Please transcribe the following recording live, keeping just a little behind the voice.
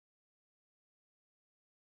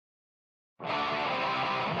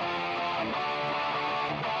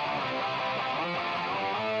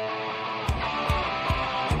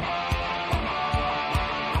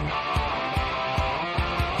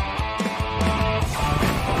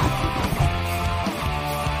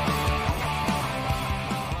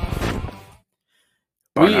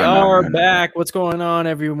We are back. What's going on,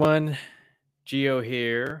 everyone? Geo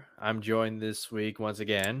here. I'm joined this week once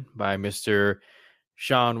again by Mr.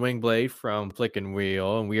 Sean Wingblade from Flick and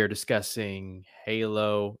Wheel, and we are discussing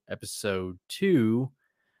Halo Episode 2,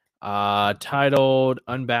 titled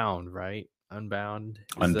Unbound, right? Unbound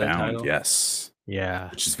is the Unbound, title? yes.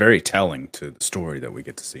 Yeah. Which is very telling to the story that we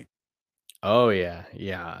get to see. Oh, yeah.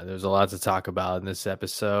 There's a lot to talk about in this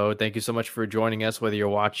episode. Thank you so much for joining us, whether you're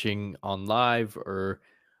watching on live or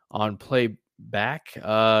on playback.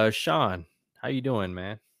 Sean, how you doing,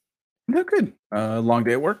 man? No, good. Long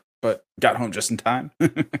day at work, but got home just in time.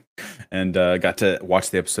 And got to watch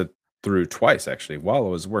the episode through twice, actually, while I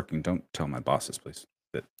was working. Don't tell my bosses, please.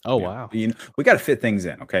 That, Oh, wow. We got to fit things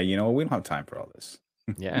in, okay? We don't have time for all this.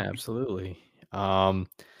 Yeah, absolutely.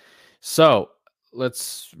 So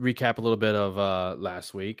let's recap a little bit of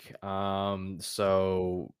last week.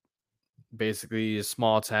 So basically a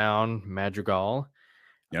small town, Madrigal,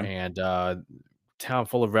 Yeah. and town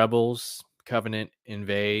full of rebels. Covenant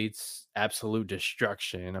invades, absolute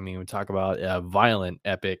destruction. I mean, we talk about a violent,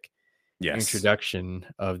 epic Yes. introduction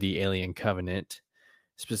of the alien covenant,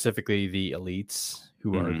 specifically the elites,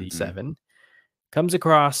 who are the seven. Comes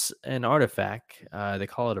across an artifact. They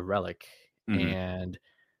call it a relic, and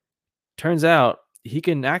turns out he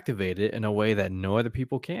can activate it in a way that no other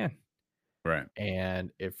people can. Right.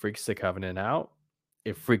 And it freaks the Covenant out.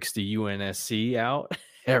 It freaks the UNSC out,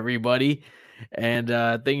 everybody. And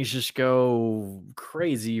things just go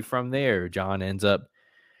crazy from there. John ends up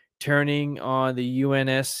turning on the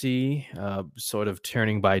UNSC, sort of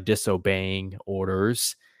turning by disobeying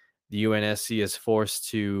orders. The UNSC is forced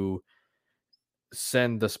to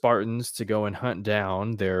send the Spartans to go and hunt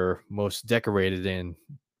down their most decorated and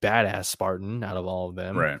badass Spartan out of all of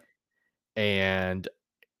them. Right. And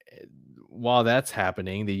while that's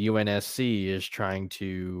happening, the UNSC is trying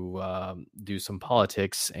to do some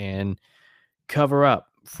politics and cover up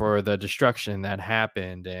for the destruction that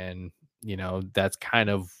happened. And, that's kind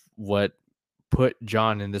of what put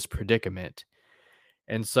John in this predicament.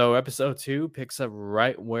 And so episode 2 picks up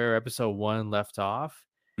right where episode 1 left off.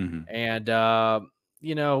 And,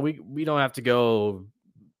 we don't have to go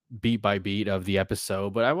beat by beat of the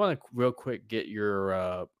episode, but I want to real quick get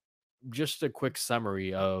your just a quick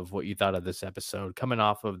summary of what you thought of this episode coming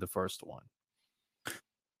off of the first one.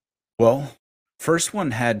 Well, first one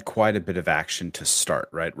had quite a bit of action to start,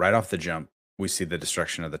 right? Right off the jump, we see the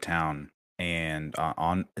destruction of the town. And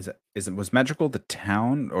was Madrigal the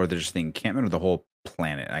town, or just the encampment, or the whole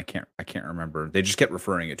planet? I can't remember. They just kept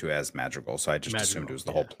referring it to as Madrigal, so I just assumed it was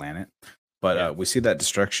the whole planet. But we see that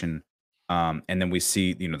destruction, and then we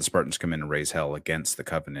see the Spartans come in and raise hell against the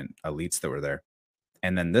Covenant elites that were there.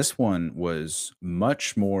 And then this one was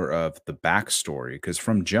much more of the backstory, because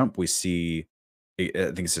from jump we see, I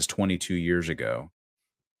think it says 22 years ago,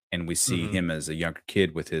 and we see him as a younger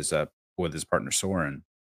kid with his partner Soren,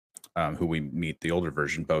 who we meet the older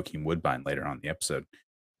version, Bokeem Woodbine, later on in the episode.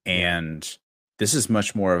 And this is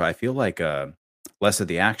much more of, I feel like, less of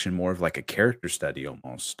the action, more of like a character study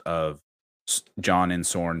almost of John and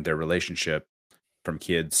Soren, their relationship from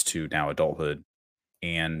kids to now adulthood,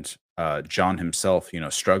 and John himself,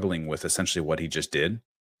 struggling with essentially what he just did,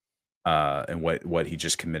 and what he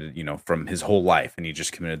just committed, from his whole life, and he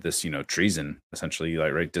just committed this, treason, essentially,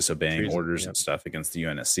 like, right, disobeying orders and stuff against the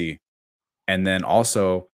UNSC. And then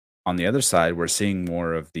also on the other side, we're seeing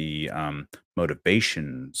more of the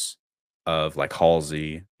motivations of like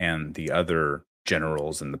Halsey and the other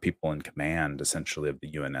generals and the people in command, essentially, of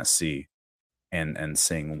the UNSC, and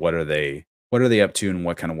seeing what are they up to, and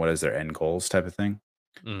what is their end goals, type of thing.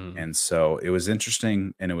 And so it was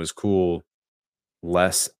interesting, and it was cool.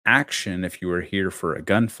 Less action. If you were here for a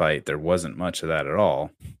gunfight, there wasn't much of that at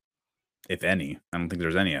all, if any. I don't think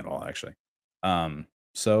there's any at all, actually.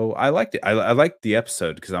 So I liked it. I liked the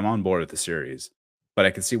episode because I'm on board with the series, but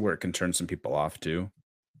I can see where it can turn some people off too,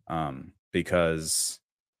 because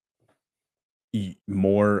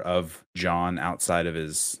more of John outside of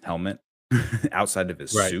his helmet, outside of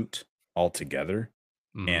his suit altogether.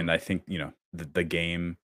 And I think the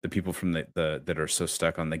game, the people from the that are so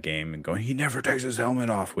stuck on the game and going, he never takes his helmet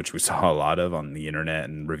off, which we saw a lot of on the internet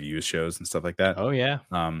and review shows and stuff like that. Oh yeah.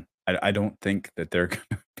 I don't think that they're going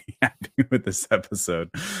to be happy with this episode,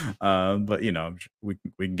 but we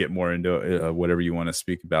can get more into whatever you want to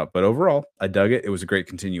speak about. But overall, I dug it. It was a great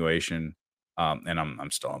continuation, and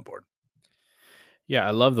I'm still on board. Yeah,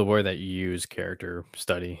 I love the word that you use, character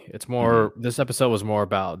study. It's more, this episode was more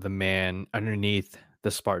about the man underneath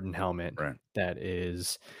the Spartan helmet, right, that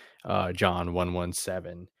is John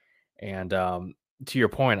 117. And to your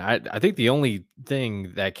point, I think the only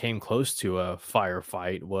thing that came close to a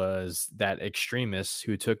firefight was that extremist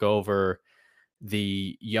who took over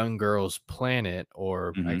the young girl's planet,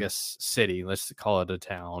 or I Hmm. guess city, let's call it a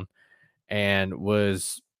town, and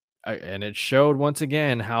was and it showed once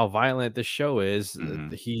again how violent the show is.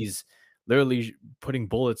 Hmm. He's literally putting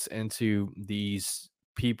bullets into these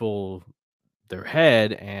people, their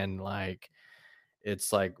head, and like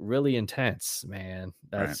it's like really intense, man.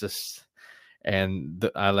 Right. That's just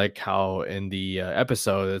I like how in the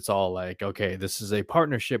episode it's all like, okay, this is a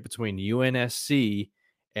partnership between UNSC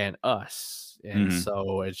and us, and Hmm.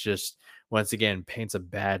 so it's just once again paints a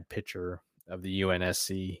bad picture of the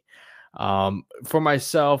UNSC. For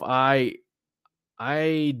myself, I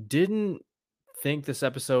didn't think this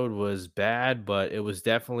episode was bad, but it was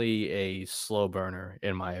definitely a slow burner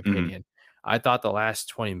in my Hmm. opinion. I thought the last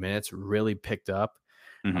 20 minutes really picked up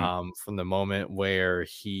Hmm. from the moment where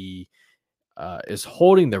he is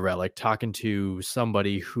holding the relic, talking to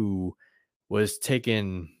somebody who was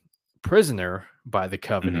taken prisoner by the Hmm.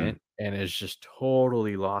 Covenant and has just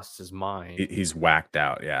totally lost his mind, He's whacked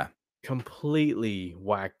out. Yeah. completely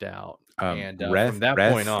whacked out. And from Reth, that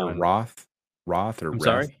point Reth or on, Roth or I'm Reth.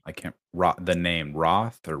 sorry, I can't. The name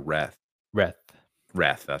Roth or Reth. Reth.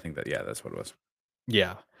 Reth. I think that. Yeah, that's what it was.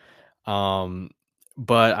 Yeah. Um,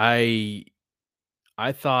 but I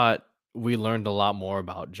thought we learned a lot more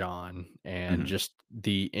about John and Hmm. just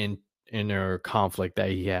the inner conflict that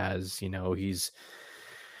he has. You know, he's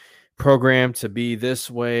programmed to be this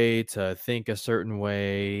way, to think a certain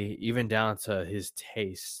way, even down to his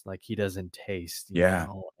taste. Like he doesn't taste, you Yeah.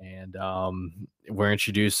 know. And we're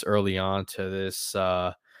introduced early on to this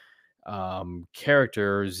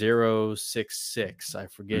character 066. I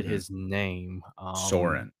forget Hmm. his name.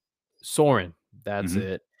 Soren. Soren, that's Hmm.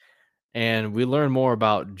 it. And we learn more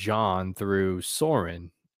about John through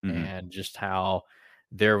Soren Hmm. and just how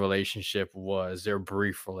their relationship was, their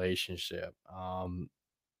brief relationship.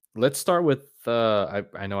 Let's start with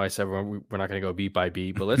I know I said we're not going to go beat by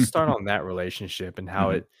beat, but let's start on that relationship and how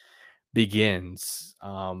Hmm. it begins.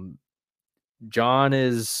 John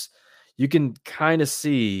is, you can kind of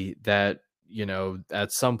see that, you know,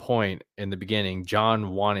 at some point in the beginning, John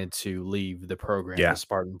wanted to leave the program, the Yeah.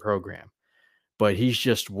 Spartan program, but he's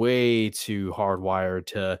just way too hardwired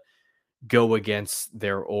to go against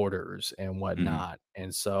their orders and Hmm. whatnot.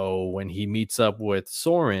 And so when he meets up with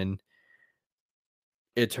Soren,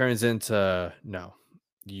 it turns into no,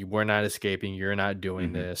 we're not escaping. You're not doing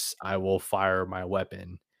Hmm. this. I will fire my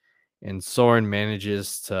weapon. And Soren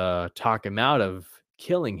manages to talk him out of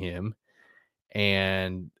killing him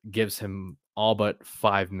and gives him all but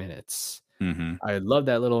 5 minutes. Hmm. I love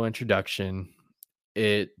that little introduction.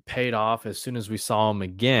 It paid off as soon as we saw him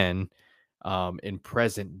again in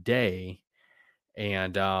present day,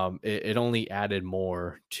 and it only added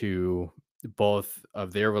more to both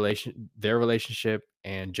of their relationship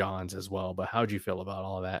and John's as well. But how'd you feel about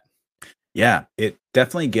all of that? Yeah. It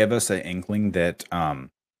definitely gave us an inkling that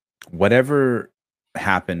whatever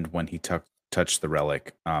happened when he touched the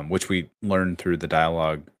relic, which we learned through the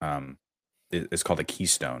dialogue, is called a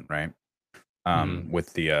keystone, right? Mhm.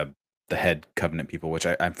 With the head covenant people, which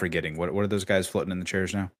I'm forgetting. What are those guys floating in the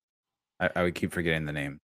chairs now? I would keep forgetting the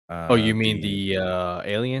name. Oh, you mean The the the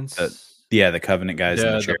aliens, yeah, the covenant guys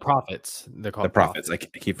in the the chair, prophets? They're the called prophets. prophets.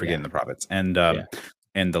 I keep Yeah, forgetting the prophets, yeah.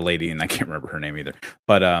 and the lady, and I can't remember her name either.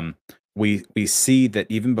 But we see that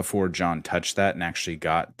even before John touched that and actually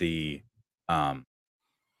got the um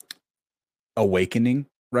awakening,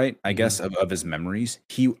 right? I Hmm. guess of his memories,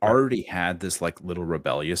 he Right. already had this like little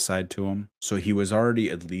rebellious side to him. So he was already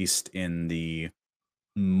at least in the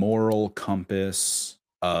moral compass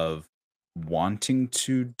of wanting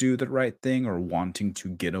to do the right thing or wanting to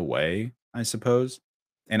get away, I suppose.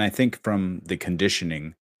 And I think from the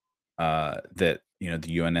conditioning that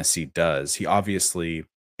the UNSC does, he obviously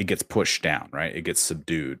it gets pushed down, right? It gets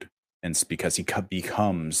subdued, and it's because he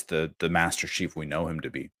becomes the Master Chief we know him to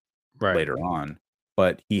be Right. later on.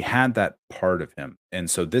 But he had that part of him, and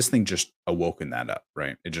so this thing just awoken that up,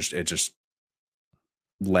 right? It just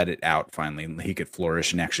let it out finally, and he could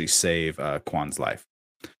flourish and actually save Kwan's life.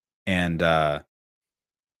 And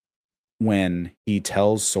when he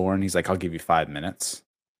tells Soren, he's like, "I'll give you 5 minutes,"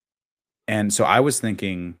 and so I was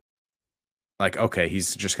thinking, like, okay,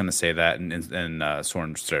 he's just gonna say that, and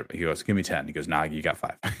Soren he goes, "Give me 10." He goes, "Nah, you got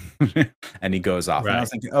 5," and he goes off. And I Right. was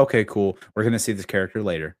thinking, okay, cool. We're gonna see this character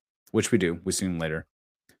later, which we do. We see him later,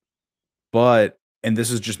 but and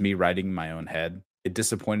this is just me writing in my own head. It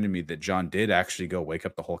disappointed me that John did actually go wake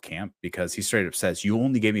up the whole camp because he straight up says, "You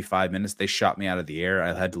only gave me 5 minutes. They shot me out of the air.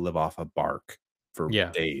 I had to live off a bark for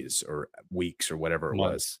Yeah. days or weeks or whatever it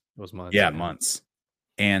was." Months. It was months. Yeah, Yeah. months.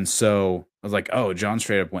 And so I was like, "Oh, John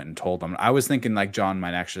straight up went and told him." I was thinking like John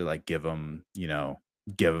might actually like give him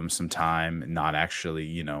some time and not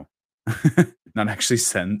actually, not actually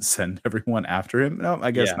send everyone after him. No,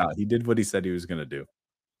 I guess Yeah. not. He did what he said he was gonna do.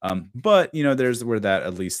 But there's where that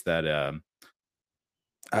at least that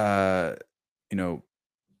uh you know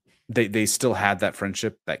they still had that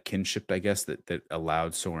friendship, that kinship, I guess, that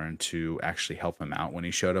allowed Soren to actually help him out when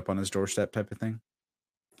he showed up on his doorstep type of thing.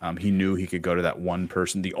 He knew he could go to that one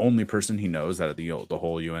person, the only person he knows out of the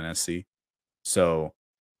whole UNSC. So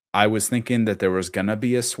I was thinking that there was gonna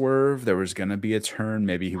be a swerve, there was gonna be a turn.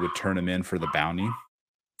 Maybe he would turn him in for the bounty.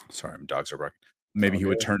 Sorry, my dogs are barking. It's Maybe all he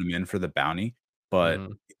would good. turn him in for the bounty, but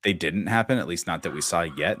Mhm. they didn't happen, at least not that we saw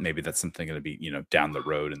yet. Maybe that's something gonna be, down the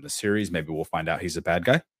road in the series. Maybe we'll find out he's a bad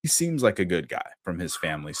guy. He seems like a good guy from his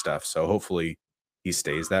family stuff, so hopefully he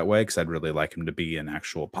stays that way. Because 'cause I'd really like him to be an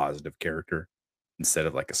actual positive character instead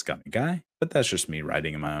of like a scummy guy, but that's just me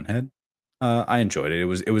writing in my own head. I enjoyed it.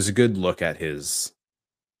 It was a good look at his,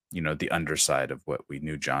 the underside of what we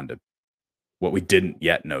didn't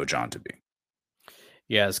yet know John to be.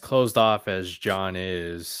 Yeah, as closed off as John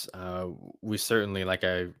is, we certainly, like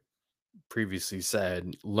I previously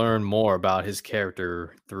said, learn more about his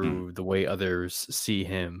character Mm, through the way others see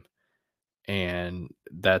him. And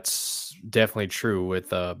that's definitely true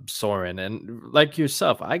with Soren. And like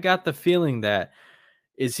yourself, I got the feeling that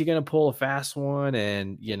is he gonna pull a fast one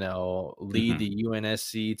and, lead mhm, the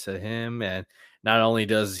UNSC to him? And not only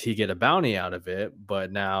does he get a bounty out of it,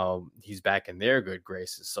 but now he's back in their good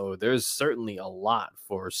graces. So there's certainly a lot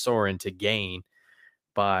for Soren to gain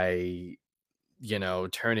by,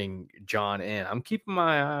 turning John in. I'm keeping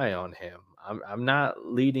my eye on him. I'm not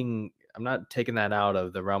taking that out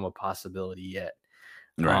of the realm of possibility yet.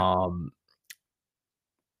 right. Um,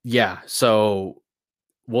 yeah, so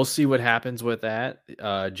we'll see what happens with that.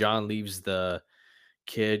 John leaves the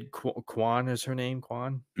kid, Kwan is her name,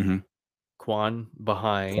 Kwan? Mhm, Kwan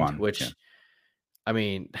behind, Quan, yeah. which, I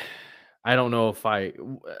mean, I don't know if I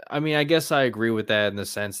mean, I guess I agree with that in the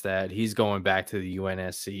sense that he's going back to the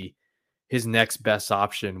UNSC. His next best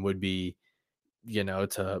option would be,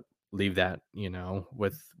 to leave that,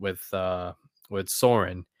 with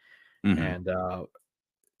Soren. Mhm. And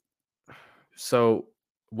so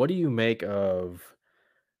what do you make of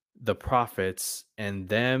the prophets and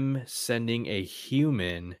them sending a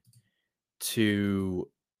human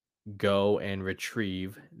to go and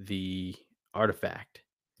retrieve the artifact?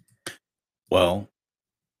 Well,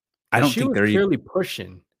 I Because don't she think was they're clearly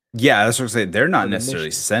pushing yeah, that's what I'm saying. They're not for the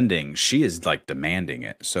necessarily mission. sending, she is, like, demanding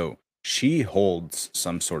it. So, she holds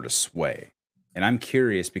some sort of sway, and I'm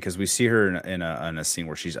curious because we see her in a scene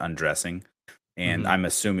where she's undressing, and Mhm, I'm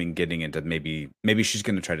assuming getting into maybe she's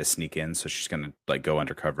gonna try to sneak in, so she's gonna, like, go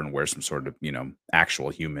undercover and wear some sort of, actual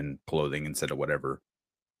human clothing instead of whatever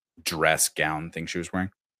dress gown thing she was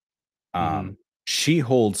wearing. mhm. She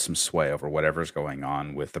holds some sway over whatever's going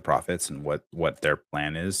on with the prophets and what their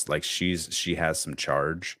plan is. Like she has some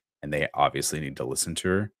charge, and they obviously need to listen to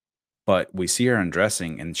her. But we see her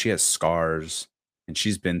undressing, and she has scars, and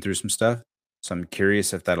she's been through some stuff. So I'm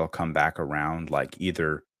curious if that'll come back around. Like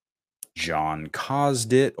either John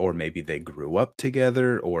caused it, or maybe they grew up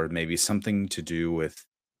together, or maybe something to do with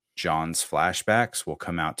John's flashbacks will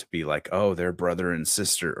come out to be like, oh, they're brother and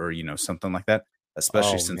sister, or something like that.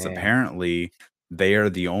 Especially Oh, since man. apparently they are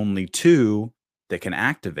the only two that can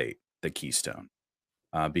activate the keystone.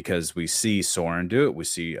 Because we see Soren do it, we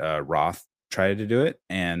see Roth try to do it,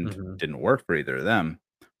 and Mhm. didn't work for either of them,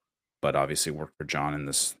 but obviously worked for John and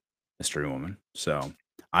this mystery woman. So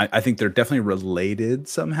I think they're definitely related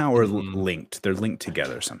somehow or Mhm. linked. They're linked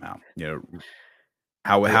together somehow.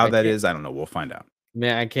 How I that can't is, I don't know. We'll find out.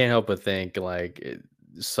 man, I can't help but think, like,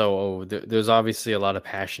 there's obviously a lot of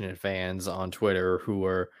passionate fans on Twitter who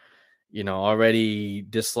are, already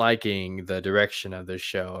disliking the direction of the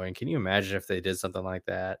show, and can you imagine if they did something like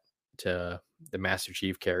that to the Master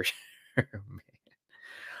Chief character?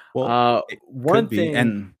 Well, it One could be, thing.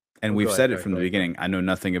 and Oh, we've said it from go the ahead, go ahead. beginning. I know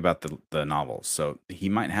nothing about the novels, so he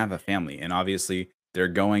might have a family, and obviously they're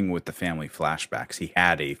going with the family flashbacks. He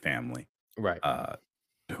had a family. Right. Uh,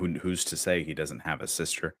 who's to say he doesn't have a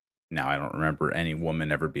sister? Now I don't remember any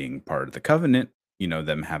woman ever being part of the covenant.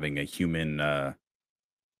 Them having a human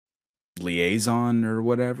liaison or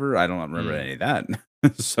whatever. I don't remember Mm. any of that.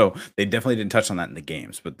 So they definitely didn't touch on that in the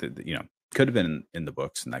games, but could have been in the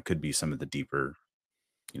books, and that could be some of the deeper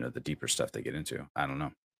stuff they get into. I don't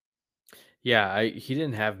know. Yeah, he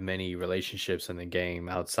didn't have many relationships in the game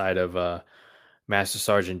outside of Master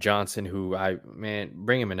Sergeant Johnson, who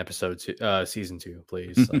bring him in season 2,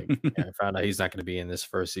 please. Like, yeah, I found out he's not going to be in this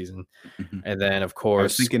first season, Mhm. and then of I was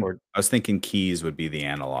course, thinking I was thinking Keys would be the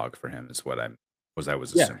analog for him is what I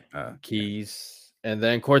was yeah, assuming. Yeah. Keys, and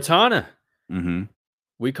then Cortana. Mhm.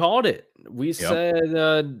 We called it. We Yep.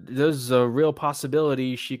 said there's a real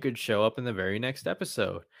possibility she could show up in the very next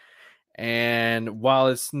episode. And while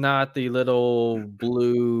it's not the little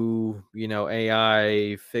blue,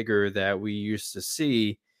 AI figure that we used to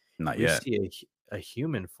see, Not we yet. see a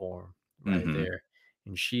human form right Mhm. there.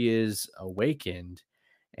 And she is awakened.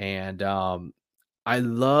 And I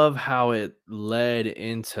love how it led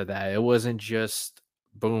into that. It wasn't just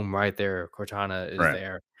boom right there. Cortana is Right.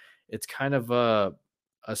 there. It's kind of a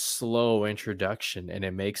slow introduction, and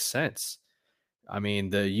it makes sense. I mean,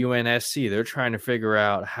 the UNSC, they're trying to figure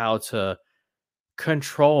out how to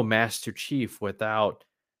control Master Chief without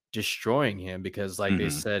destroying him because, like they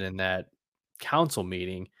Mhm. said in that council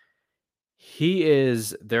meeting, he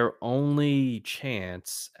is their only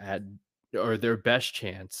chance at, or their best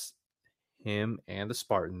chance, him and the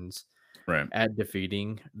Spartans, Right. at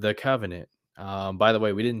defeating the Covenant. By the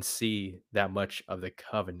way, we didn't see that much of the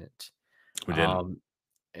Covenant We didn't. um,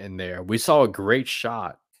 in there. We saw a great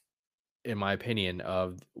shot, in my opinion,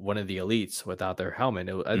 of one of the elites without their helmet.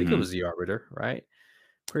 I think it Mhm. was the Arbiter, right?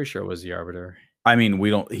 Pretty sure it was the Arbiter. I mean, we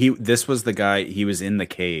don't this was the guy, he was in the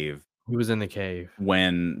cave He was in the cave.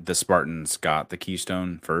 when the Spartans got the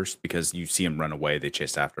keystone first because you see him run away, they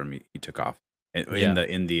chased after him, he took off Yeah.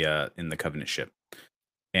 in the Covenant ship.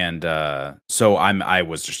 And so I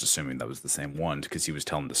was just assuming that was the same one because he was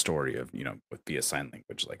telling the story of, with via sign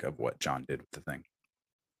language, like of what John did with the thing.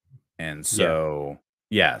 And Yeah. so,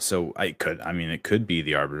 yeah, so I mean, it could be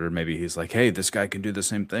the Arbiter. Maybe he's like, hey, this guy can do the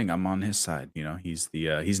same thing. I'm on his side.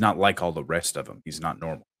 He's not like all the rest of them. He's not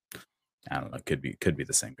normal. I don't know. Could be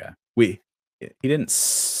the same guy. He didn't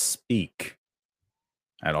speak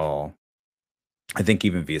at all. I think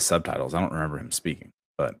even via subtitles. I don't remember him speaking,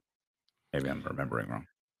 but maybe I'm remembering wrong.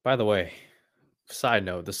 By the way, side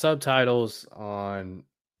note, the subtitles on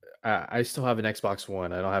I still have an Xbox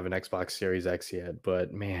One. I don't have an Xbox Series X yet,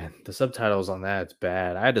 but man, the subtitles on that's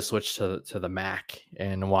bad. I had to switch to the Mac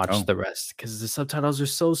and watch Oh, the rest because the subtitles are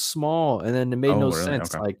so small, and then it made oh, no really?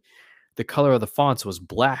 sense. Okay. Like the color of the fonts was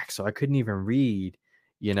black, so I couldn't even read.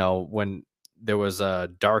 When there was a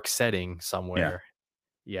dark setting Yeah. somewhere.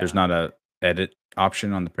 There's Yeah, not a edit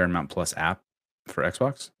option on the Paramount Plus app for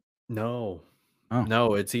Xbox. no, Oh,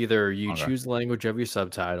 no, it's either you okay. choose the language of your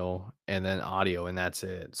subtitle and then audio, and that's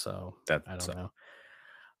it. So That I don't sucks.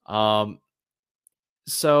 know. Um,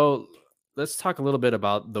 So let's talk a little bit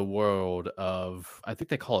about the world of, I think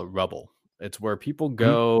they call it rubble. It's where people Mhm.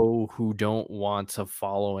 go who don't want to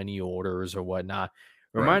follow any orders or whatnot.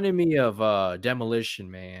 Right. Reminded me of Demolition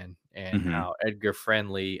Man and Mhm. how Edgar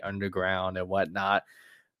Friendly underground and whatnot.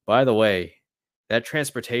 By the way, that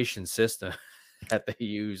transportation system that they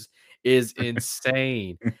use is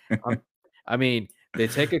insane. Um, I mean, they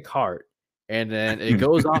take a cart and then it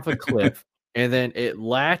goes off a cliff and then it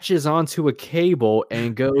latches onto a cable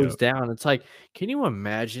and goes Yep. down. It's like, can you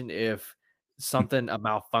imagine if something a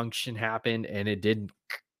malfunction happened and it didn't,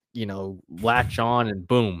 latch on and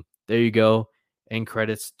boom, there you go. End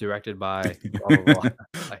credits directed by blah blah blah.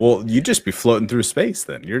 Like, Well, you'd just be floating through space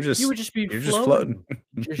then. you would just be You're just floating. floating.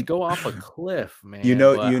 Just go off a cliff, man.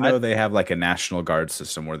 But They have like a National Guard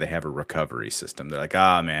system where they have a recovery system. They're like,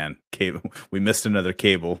 ah, man, cable, we missed another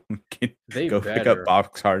cable. they Go pick up better,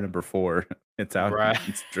 boxcar number 4. It's out. right?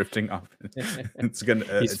 It's drifting off. He's It's getting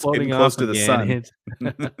floating close off to the again.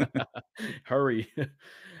 sun. Hurry.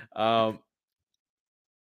 Um,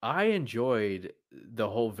 I enjoyed the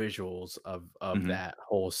whole visuals of Mhm. that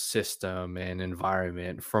whole system and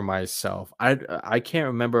environment for myself. I can't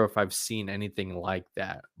remember if I've seen anything like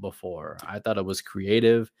that before. I thought it was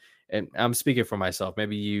creative, and I'm speaking for myself.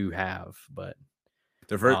 Maybe you have, but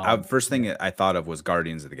The first yeah. thing I thought of was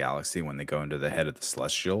Guardians of the Galaxy when they go into the head of the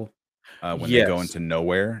Celestial, when they go Yes. into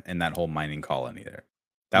nowhere and that whole mining colony there.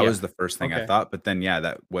 That Yeah. was the first thing I Okay. thought, but then, yeah,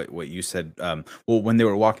 that what you said, well, when they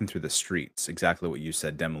were walking through the streets, exactly what you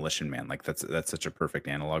said, Demolition Man, like, that's such a perfect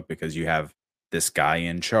analog because you have this guy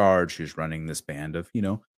in charge who's running this band of,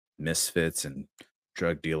 misfits and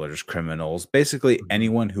drug dealers, criminals, basically Mhm.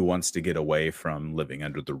 anyone who wants to get away from living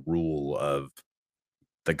under the rule of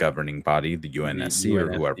the governing body, the The UNSC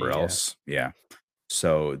or whoever UNSC, yeah. else. Yeah.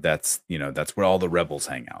 So that's where all the rebels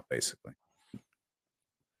hang out, basically.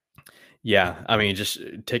 Yeah, I mean, just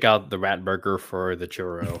take out the rat burger for the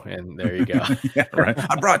churro, and there you go. Yeah, right.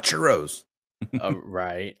 I brought churros.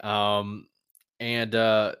 Right. And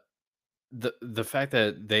the fact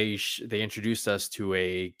that they introduced us to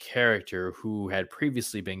a character who had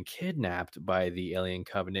previously been kidnapped by the alien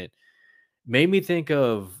covenant made me think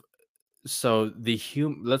of, so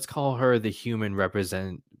let's call her the human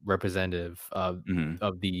representative Mhm.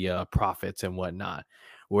 of the prophets and whatnot.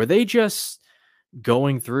 Were they just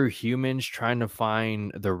going through humans trying to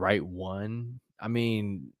find the right one? I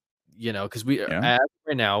mean, because Yeah. as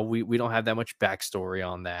right now we don't have that much backstory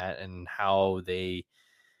on that and how they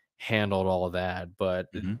handled all of that.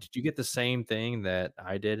 But Mhm. did you get the same thing that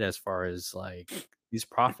I did as far as like these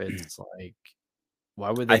prophets? Like,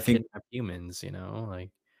 why would I they think kidnap humans?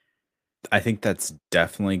 Like, I think that's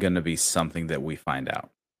definitely gonna be something that we find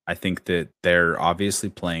out. I think that they're obviously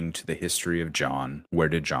playing to the history of John. Where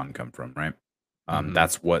did John come from, right? hmm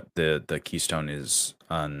That's what the Keystone is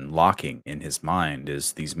unlocking in his mind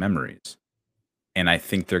is these memories. And I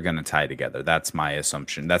think they're gonna tie together. That's my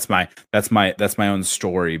assumption. That's my own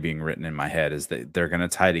story being written in my head is that they're gonna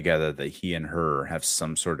tie together that he and her have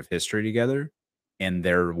some sort of history together, and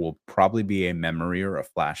there will probably be a memory or a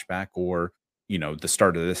flashback or, the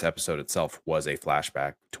start of this episode itself was a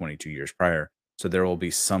flashback 22 years prior. So there will be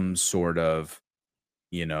some sort of,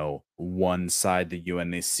 one side the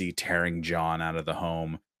UNSC tearing John out of the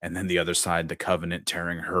home, and then the other side the Covenant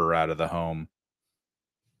tearing her out of the home.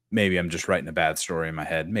 Maybe I'm just writing a bad story in my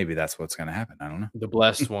head. Maybe that's what's gonna happen. I don't know. the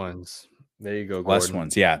blessed ones. There you go, Blessed Gordon.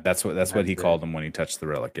 ones. Yeah, that's what That's he it. called them when he touched the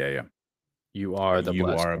relic. Yeah, yeah. You are the You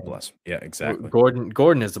blessed are a one. blessed. Yeah, exactly.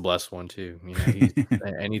 Gordon is the blessed one too. He's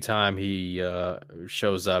anytime he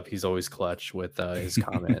shows up, he's always clutch with his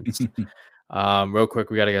comments. Real quick,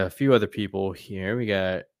 we got a few other people here. We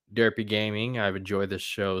got Derpy Gaming. I've enjoyed this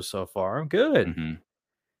show so far. I'm good. Mhm.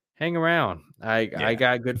 Hang around. I Yeah,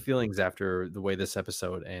 got good feelings after the way this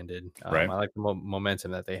episode ended. right? I like the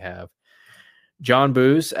momentum that they have. John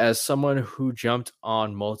Booz, as someone who jumped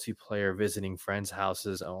on multiplayer visiting friends'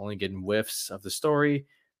 houses and only getting whiffs of the story,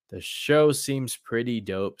 the show seems pretty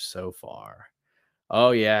dope so far.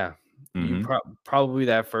 Oh yeah, you Mhm. probably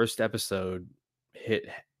that first episode hit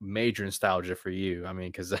major nostalgia for you. I mean,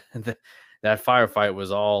 because that firefight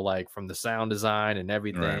was all like from the sound design and Right.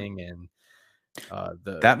 everything, and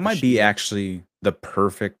That the might be shield. actually the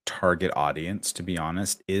perfect target audience, to be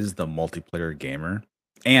honest, is the multiplayer gamer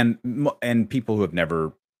and people who have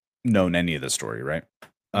never known any of the story, right?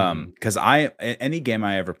 Mhm. Because any game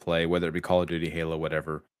I ever play, whether it be Call of Duty, Halo,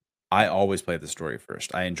 whatever, I always play the story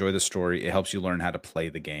first. I enjoy the story. It helps you learn how to play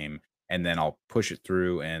the game, and then I'll push it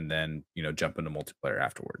through and then jump into multiplayer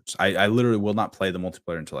afterwards. I literally will not play the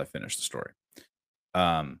multiplayer until I finish the story.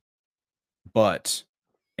 Um, but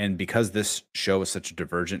and because this show is such a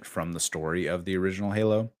divergent from the story of the original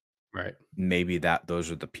Halo, Right. maybe that those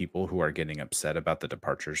are the people who are getting upset about the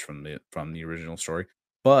departures from the original story.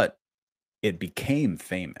 But it became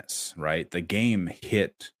famous, right? The game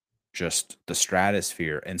hit just the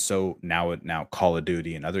stratosphere, and so now Call of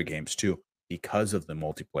Duty and other games too, because of the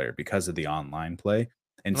multiplayer, because of the online play.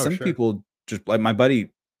 And Oh some sure. people just like my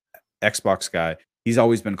buddy Xbox guy, he's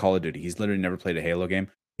always been Call of Duty. He's literally never played a Halo game.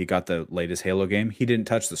 He got the latest Halo game. He didn't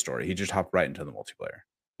touch the story. He just hopped right into the multiplayer.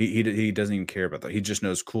 He doesn't even care about that. He just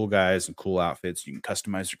knows cool guys and cool outfits. You can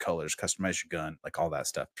customize your colors, customize your gun, like all that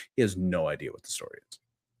stuff. He has no idea what the story is.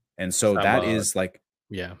 And so Some that is like,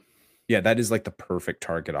 yeah. yeah, that is like the perfect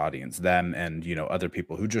target audience. Them and other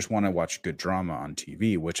people who just want to watch good drama on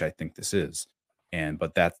TV, which I think this is. And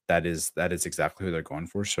but that is exactly who they're going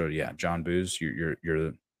for. So yeah, John Booz, you're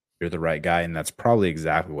the right guy, and that's probably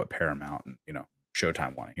exactly what Paramount and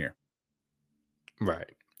Showtime want to hear.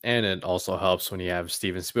 Right. And it also helps when you have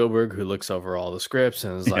Steven Spielberg who looks over all the scripts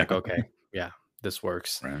and is like, Yeah. okay, yeah, this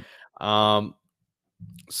works. Right. Um,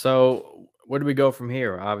 so where do we go from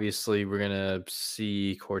here? Obviously, we're gonna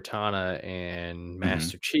see Cortana and Hmm.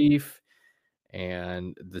 Master Chief,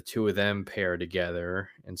 and the two of them pair together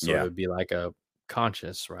and sort Yeah. of be like a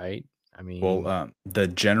conscious, right? I Well, mean, the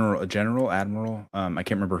general admiral, I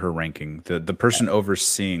can't remember her ranking. The person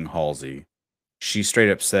overseeing Halsey, she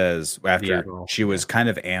straight up says the after Admiral, she yeah. was kind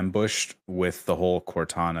of ambushed with the whole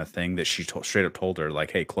Cortana thing that she straight up told her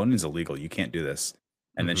like, "Hey, cloning's illegal. You can't do this."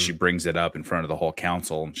 And then she hmm brings it up in front of the whole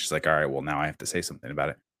council, and she's like, "All right, well now I have to say something about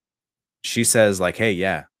it." She says like, "Hey,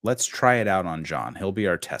 yeah, let's try it out on John. He'll be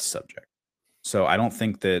our test subject." So I don't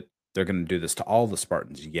think that they're going to do this to all the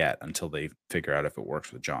Spartans yet until they figure out if it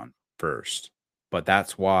works with John first. But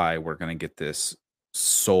that's why we're going to get this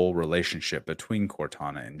soul relationship between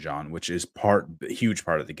Cortana and John, which is a huge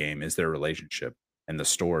part of the game is their relationship and the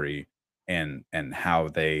story and how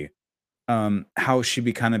they how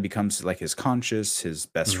she kind of becomes like his conscious, his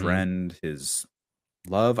best hmm friend, his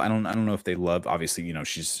love. I don't know if they love obviously,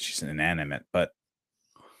 she's inanimate, but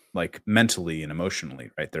like mentally and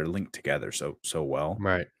emotionally, right? They're linked together so well.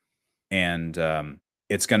 Right. And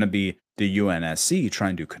it's going to be the UNSC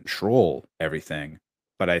trying to control everything.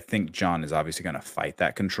 But I think John is obviously going to fight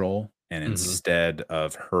that control. And Hmm. instead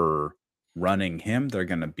of her running him, they're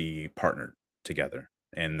going to be partnered together.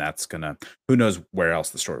 And that's going to, who knows where else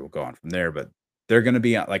the story will go on from there. But they're going to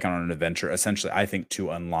be like on an adventure, essentially, I think, to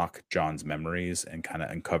unlock John's memories and kind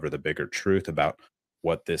of uncover the bigger truth about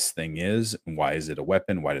what this thing is and why is it a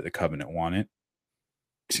weapon? Why did the Covenant want it?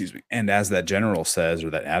 Excuse me. And as that general says, or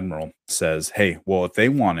that admiral says, hey, well, if they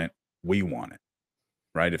want it, we want it,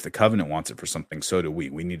 right? If the Covenant wants it for something, so do we.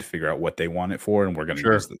 We need to figure out what they want it for, and we're going to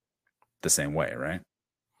use Sure. the same way, right?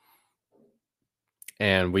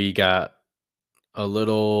 And we got a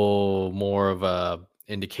little more of a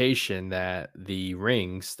indication that the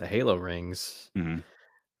rings, the Halo rings, Hmm.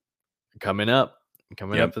 coming up,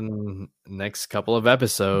 coming Yep. up in the next couple of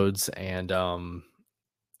episodes, and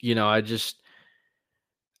I just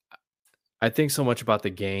I think so much about the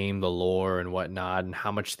game, the lore, and whatnot, and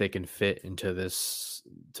how much they can fit into this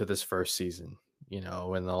first season. In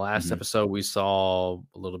the last Hmm. episode, we saw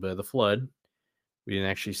a little bit of the flood. We didn't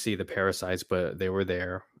actually see the parasites, but they were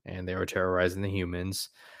there and they were terrorizing the humans.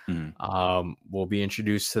 Hmm. We'll be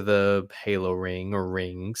introduced to the Halo ring or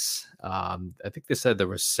rings. I think they said there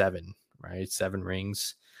were seven, right? Seven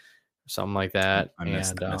rings, something like that. And I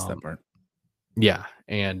missed that part. yeah,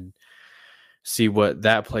 and see what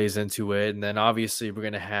that plays into it. And then obviously we're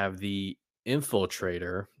gonna have the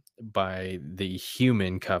infiltrator by the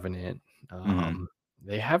human covenant. Hmm. Um,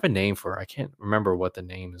 they have a name for it. I can't remember what the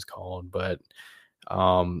name is called, but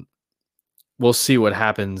um we'll see what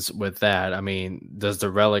happens with that. I mean,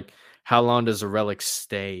 how long does the relic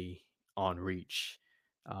stay on Reach?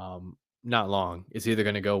 Not long. It's either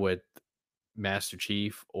going to go with Master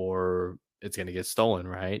Chief or it's going to get stolen,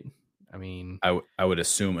 right? I mean, I would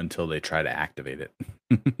assume until they try to activate it,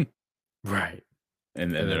 right. and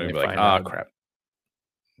And then they're then gonna be like, "Ah, crap."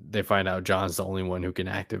 they find out John's the only one who can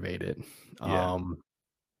activate it. Yeah, Um,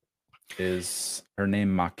 is her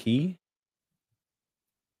name Maquis?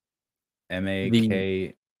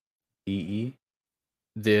 the Makee?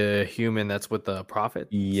 the human that's with the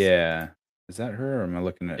prophets, Yeah, is that her? Or am I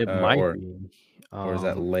looking at it might be. or is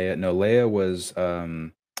that Um, Leia? No, Leia was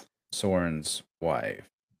Soren's wife.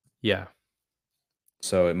 yeah.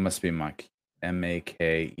 So it must be Mike. Make.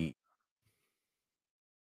 Hey,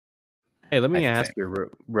 let I me ask think. you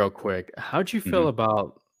real quick. How'd you feel Mhm.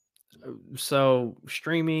 about so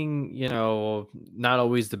streaming, not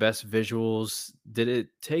always the best visuals. Did it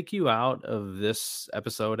take you out of this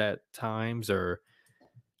episode at times, or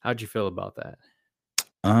how'd you feel about that?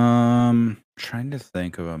 Trying to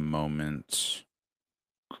think of a moment.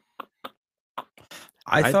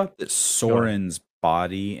 I I thought that Go ahead. Soren's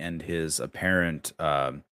body and his apparent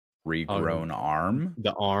Oh, regrown arm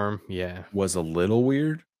the arm, yeah. was a little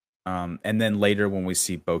weird. And then later when we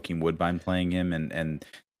see Bokeem Woodbine playing him and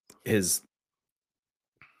his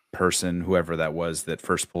person, whoever that was that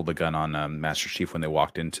first pulled the gun on Master Chief when they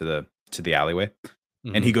walked into the alleyway,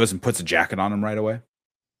 and he Hmm. goes and puts a jacket on him right away.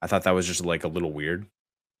 I thought that was just like a little weird.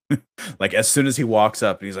 Like as soon as he walks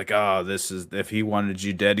up and he's like, "Oh, this is if he wanted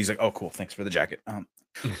you dead." He's like, "Oh, cool, thanks for the jacket."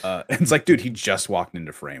 It's like, dude, he just walked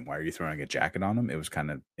into frame. Why are you throwing a jacket on him? It was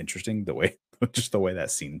kind of interesting the way, just the way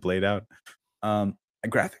that scene played out.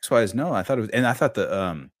 Graphics wise, no, I thought it was, and I thought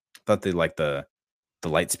the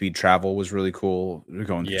light speed travel was really cool. They're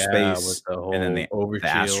going through Yeah, with space, the and then whole the overshield.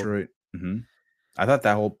 asteroid. Mhm. I thought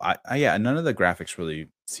that whole, yeah, none of the graphics really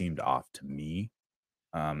seemed off to me.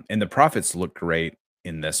 And the profits looked great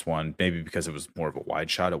in this one, maybe because it was more of a wide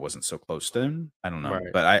shot. It wasn't so close to him. I don't know,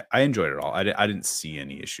 Right. but I enjoyed it all. I didn't see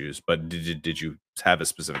any issues. But did you have a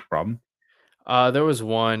specific problem? There was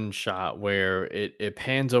one shot where it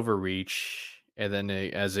pans over Reach, and then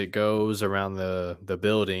as it goes around the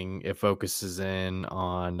building, it focuses in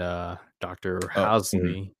on Dr. Oh, mhm,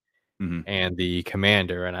 Housley mhm. and the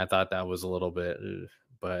commander, and I thought that was a little bit, ugh,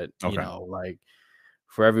 but Okay, like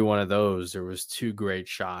for every one of those, there was two great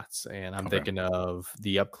shots, and I'm okay. thinking of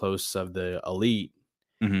the up close of the elite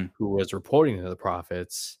Mhm. who was reporting to the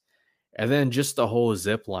prophets, and then just the whole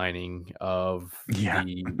zip lining of Yeah.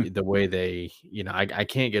 the way they, I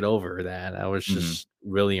can't get over that. That was Mhm. just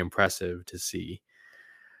really impressive to see.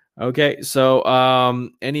 Okay, so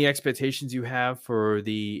any expectations you have for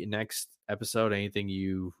the next episode? Anything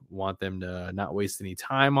you want them to not waste any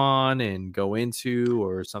time on and go into,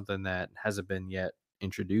 or something that hasn't been yet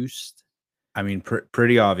introduced? I mean,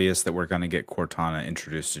 pretty obvious that we're gonna get Cortana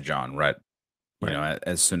introduced to John, right? Right.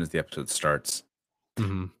 As soon as the episode starts.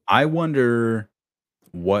 Hmm. I wonder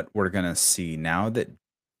what we're gonna see now that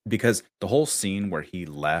because the whole scene where he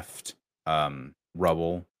left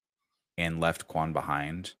Rubble and left Quan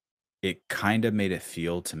behind, it kind of made it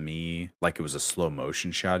feel to me like it was a slow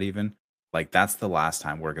motion shot even. Like that's the last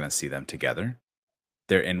time we're going to see them together.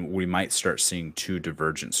 There and we might start seeing two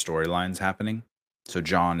divergent storylines happening. So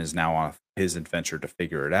John is now on his adventure to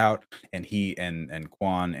figure it out, and he and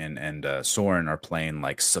Quan and Soren are playing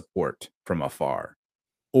like support from afar.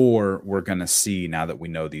 Or we're gonna see, now that we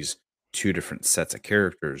know these two different sets of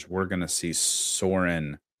characters, we're gonna see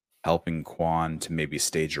Soren helping Quan to maybe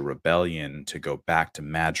stage a rebellion to go back to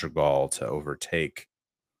Madrigal to overtake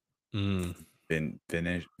Mm.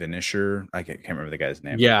 Vinisher. I can't remember the guy's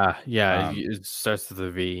name. Yeah, yeah. Um, It starts with a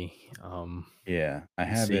V. yeah, I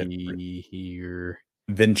Let's have it. see here.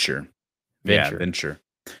 Venture. Yeah, Venture. Venture.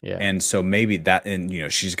 Yeah. And so maybe that, and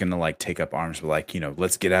she's gonna like take up arms with like,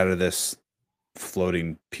 let's get out of this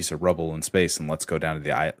floating piece of rubble in space and let's go down to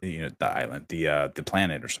the island, the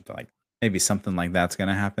planet or something, like maybe something like that's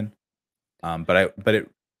gonna happen. But it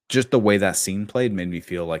just the way that scene played made me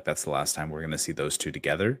feel like that's the last time we're gonna see those two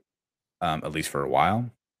together, at least for a while.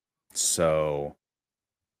 So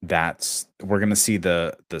we're gonna see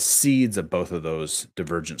the seeds of both of those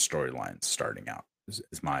divergent storylines starting out.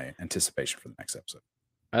 Is my anticipation for the next episode.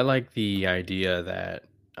 I like the idea that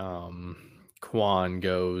Quan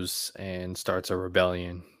goes and starts a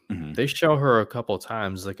rebellion. Mhm. They show her a couple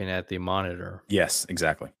times looking at the monitor Yes,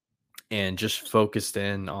 exactly. and just focused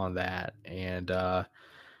in on that. And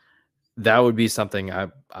that would be something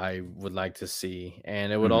I would like to see.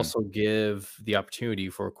 And it would Mhm, also give the opportunity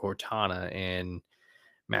for Cortana and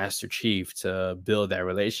Master Chief to build that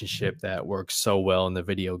relationship that works so well in the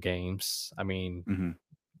video games. I mean, mhm.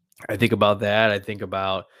 I think about that. I think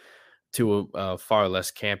about, to a far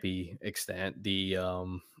less campy extent, the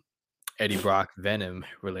Eddie Brock Venom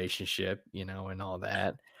relationship, and all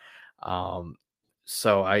that. Um,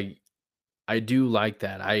 so I do like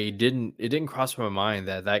that. It didn't cross my mind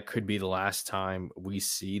that that could be the last time we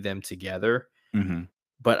see them together, Mhm.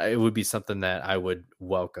 but it would be something that I would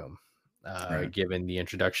welcome, Right. given the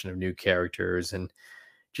introduction of new characters and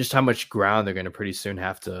just how much ground they're going to pretty soon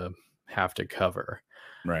have to cover.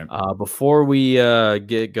 Right. Before we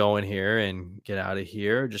get going here and get out of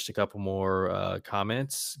here, just a couple more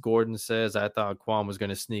comments. Gordon says, "I thought Quan was going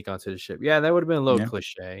to sneak onto the ship." Yeah, that would have been a little Yeah.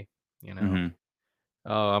 cliche, you know. Mhm.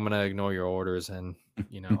 Oh, I'm gonna ignore your orders and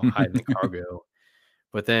hide in the cargo.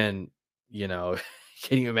 But then, you know,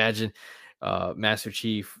 can you imagine Master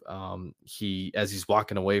Chief? He as he's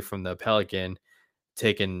walking away from the Pelican,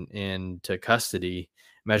 taken into custody.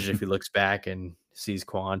 Imagine if he looks back and sees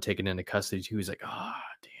Quan taken into custody too. He's like, "Ah,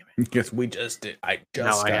 damn it! Guess we just did. I Now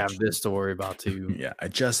just I got have you. this to worry about too." Yeah, I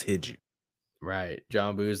just hid you. Right.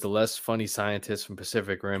 John Booz, the less funny scientist from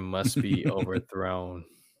Pacific Rim, must be overthrown.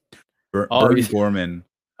 Oh, Burn Gorman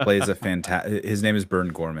plays a fantastic. His name is Burn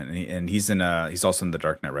Gorman, and he's also in The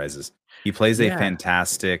Dark Knight Rises. He plays a yeah.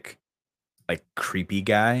 fantastic, like creepy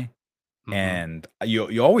guy, Hmm. and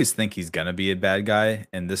you always think he's gonna be a bad guy,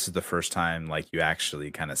 and this is the first time like you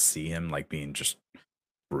actually kind of see him like being just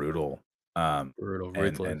brutal. Brutal, And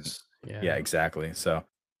ruthless. yeah, Yeah. exactly. So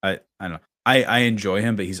I don't know. I enjoy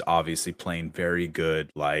him, but he's obviously playing very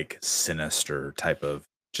good, like sinister type of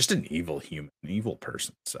just an evil human, an evil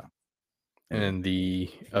person. So anyway, And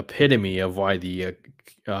the epitome of why the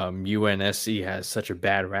UNSC has such a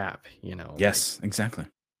bad rap, like, yes, exactly.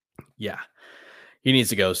 yeah, he needs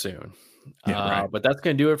to go soon. Yeah, right. But that's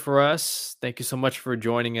going to do it for us. Thank you so much for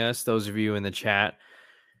joining us, those of you in the chat.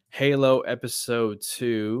 Halo episode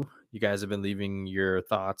 2. You guys have been leaving your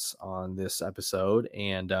thoughts on this episode,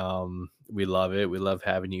 and we love it. We love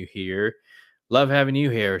having you here. Love having you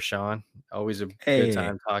here, Sean. Always a good Hey.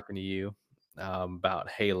 time talking to you about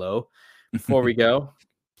Halo. Before we go,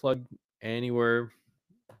 plug anywhere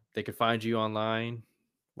they could find you online,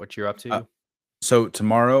 what you're up uh, to. so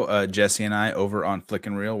tomorrow, Jesse and I over on Flick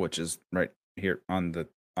and Reel, which is right here on the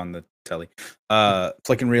telly.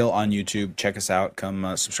 Flick and Reel on YouTube. Check us out.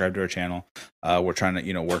 Come subscribe to our channel. We're trying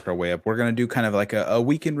to work our way up. We're gonna do kind of like a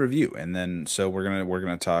weekend review, and then so we're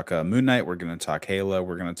gonna talk Moon Knight. We're gonna talk Halo.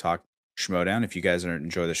 We're gonna talk Schmodown. If you guys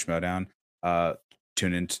enjoy the Schmodown, uh,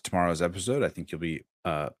 tune into tomorrow's episode. I think you'll be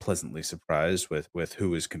pleasantly surprised with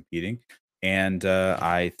who is competing. And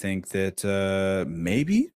I think that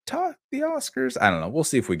maybe talk the Oscars. I don't know. We'll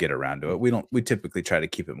see if we get around to it. We typically try to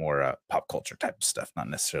keep it more pop culture type of stuff, not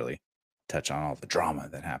necessarily touch on all the drama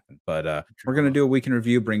that happened. But we're gonna Drama. do a week in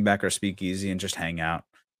review, bring back our speakeasy, and just hang out,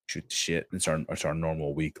 shoot the shit. It's our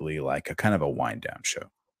normal weekly, like a kind of a wind down show.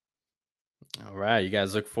 All right, you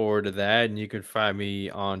guys look forward to that, and you can find me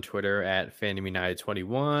on Twitter at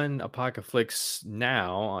FandomUnited21, Apocalypse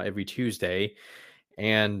now every Tuesday,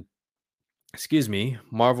 And excuse me,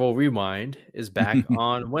 Marvel Rewind is back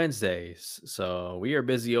on Wednesdays. So we are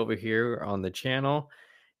busy over here on the channel.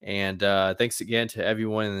 And thanks again to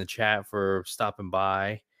everyone in the chat for stopping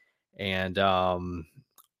by. And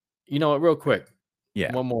you know what, real quick,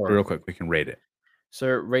 Yeah, one more. real quick, we can rate it.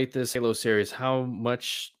 Sir, rate this Halo series. How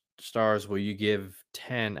much stars will you give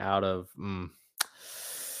 10 out of um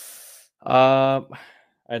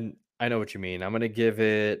and I know what you mean. I'm gonna give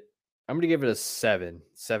it a 7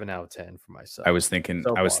 out of 10 for I myself was thinking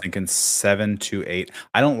so I was far. thinking 7 to 8.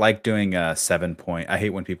 I don't like doing a 7 point. I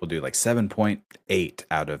hate when people do like 7.8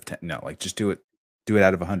 out of 10. No, like just do it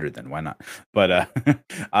out of 100 then. Why not? But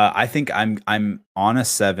I think I'm on a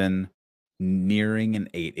 7 nearing an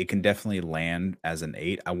 8. It can definitely land as an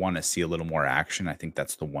 8. I want to see a little more action. I think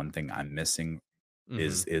that's the one thing I'm missing Hmm.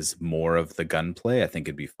 is more of the gunplay. I think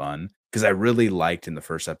it'd be fun because I really liked in the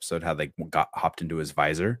first episode how they got hopped into his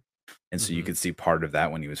visor, and so you Hmm. could see part of that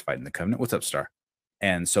when he was fighting the Covenant. What's up, Star?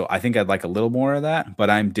 And so I think I'd like a little more of that, but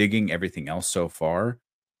I'm digging everything else so far.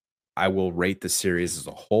 I will rate the series as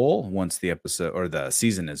a whole once the episode or the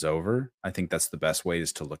season is over. I think that's the best way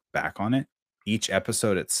is to look back on it. Each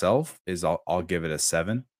episode itself is I'll give it a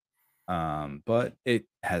 7. But it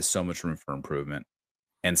has so much room for improvement.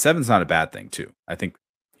 And 7's not a bad thing too. I think,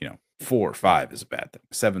 4 or 5 is a bad thing.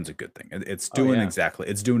 7's a good thing. Oh yeah. It's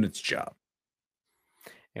doing its job.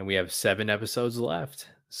 And we have 7 episodes left.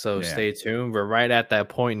 So Yeah. stay tuned. We're right at that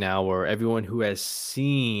point now where everyone who has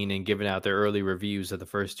seen and given out their early reviews of the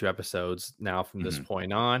first 2 episodes now from this Mhm.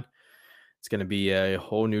 point on, it's going to be a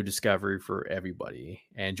whole new discovery for everybody.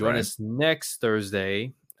 And join Right. us next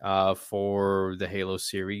Thursday for the Halo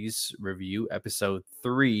series review, episode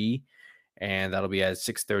 3, and that'll be at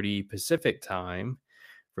 6:30 Pacific time.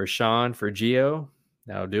 For Sean, for Geo,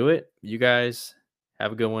 that'll do it. You guys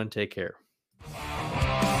have a good one. Take care.